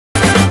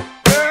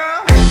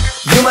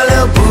my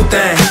little boo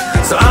thing.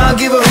 So I don't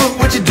give a hoot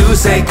what you do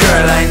say,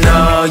 girl, I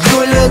know you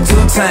a little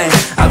too tame.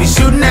 I'll be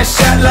shooting that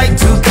shot like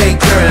 2K,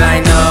 girl, I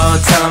know.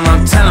 Tell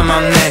 'em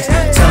I'm next.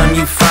 Tell 'em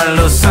you find a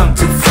little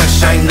something too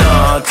fresh, I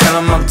know. Tell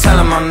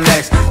 'em I'm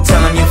next.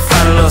 Tell 'em you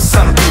find a little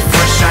something too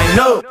fresh, I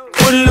know.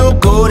 Put a little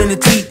gold in the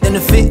teeth and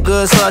it fit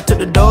good, so I took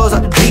the doors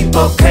out the Jeep,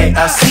 okay.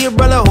 I see a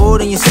brother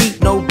holding your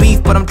seat, no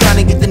beef, but I'm trying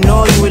to get to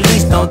know you at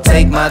least. Don't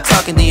take my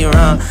talking to your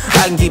own.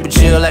 I can keep it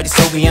chill like the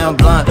Soviet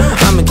blunt.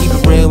 I'ma keep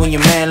it real when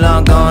your man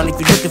long gone. If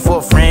you're looking for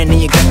a friend, then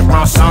you got the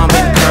wrong song.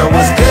 Baby girl,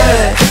 what's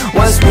good?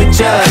 What's with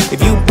ya?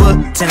 If you book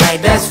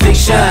tonight, that's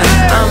fiction.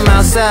 I'm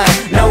outside,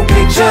 no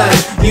pictures.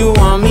 You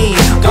want me?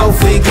 Go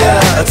figure.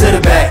 To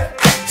the back.